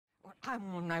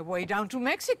I'm on my way down to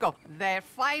Mexico. They're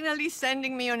finally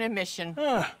sending me on a mission.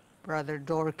 Brother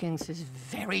Dorkins is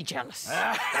very jealous.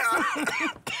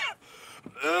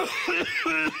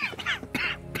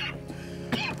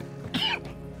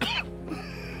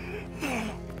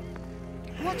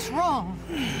 What's wrong?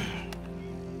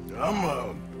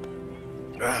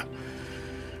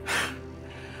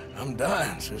 I'm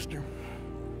dying, sister.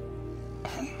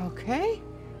 Okay.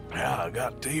 Yeah, I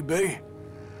got TB.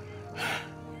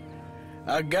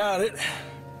 I got it.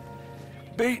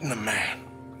 Beating a man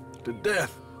to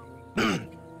death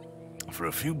for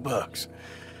a few bucks.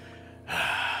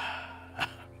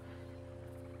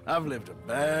 I've lived a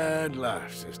bad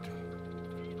life, sister.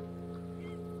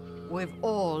 We've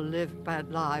all lived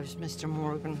bad lives, Mr.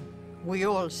 Morgan. We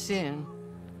all sin.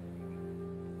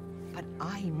 But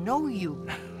I know you.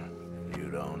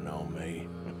 You don't know me.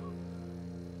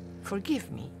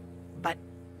 Forgive me, but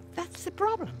that's the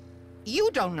problem.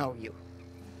 You don't know you.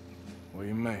 What do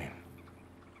you mean?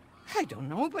 I don't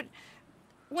know, but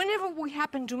whenever we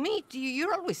happen to meet,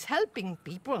 you're always helping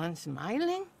people and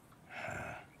smiling.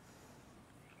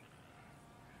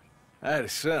 I had a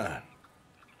son.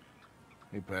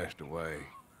 He passed away.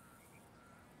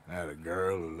 I had a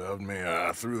girl who loved me.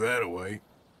 I threw that away.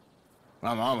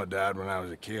 My mama died when I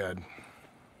was a kid.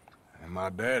 And my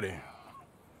daddy,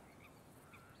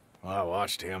 well, I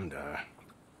watched him die.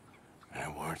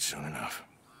 And it weren't soon enough.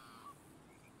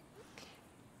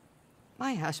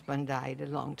 My husband died a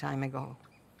long time ago.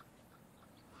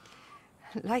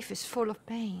 Life is full of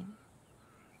pain.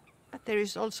 But there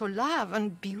is also love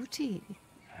and beauty.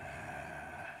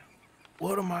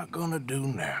 What am I gonna do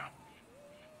now?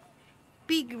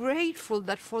 Be grateful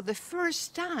that for the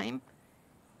first time,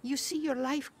 you see your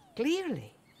life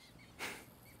clearly.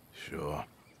 Sure.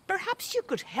 Perhaps you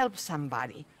could help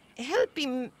somebody.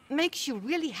 Helping makes you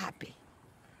really happy.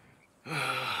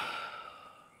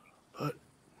 But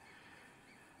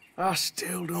I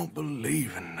still don't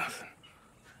believe in nothing.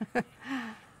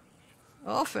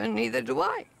 Often, neither do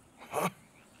I. Huh?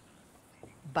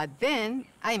 But then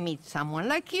I meet someone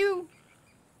like you,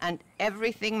 and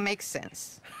everything makes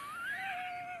sense.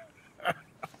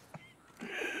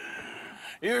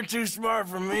 You're too smart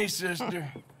for me,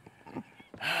 sister.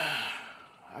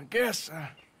 I guess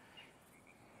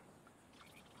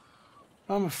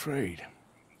I'm afraid.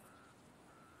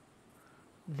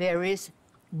 There is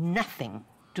nothing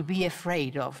to be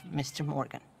afraid of, Mr.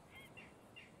 Morgan.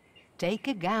 Take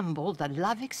a gamble that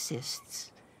love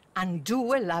exists and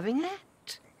do a loving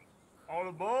act. All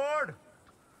aboard!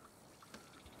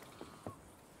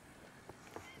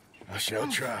 I shall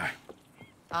try.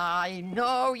 I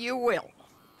know you will.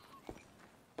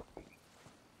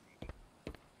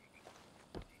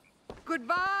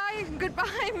 Goodbye,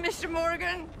 goodbye, Mr.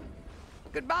 Morgan.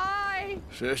 Goodbye.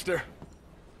 Sister?